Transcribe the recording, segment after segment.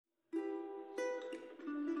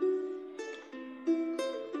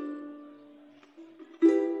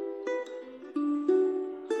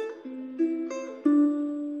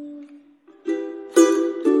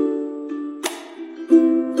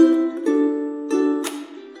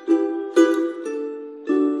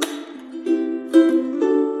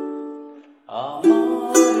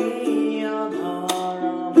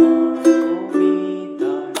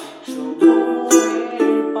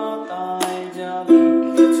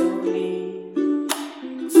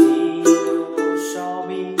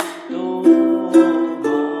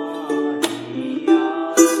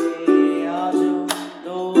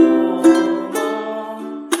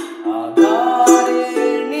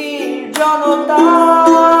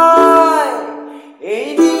তাই এই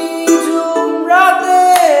নিঝুম রাতে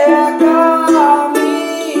একা আমি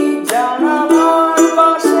জানালার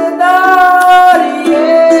পাশে দাঁড়িয়ে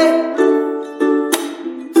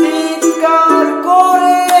চিৎকার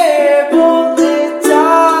করে বলতে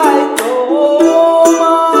চাই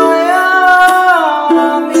তোমায়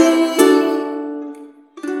আমি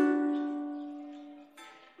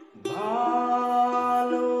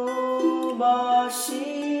ভালোবাসি,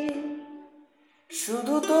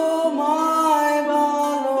 শুধু তোমায়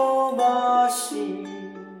ভালোবাসি।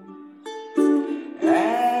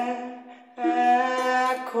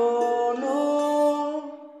 এখনো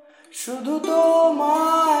শুধু তোমায়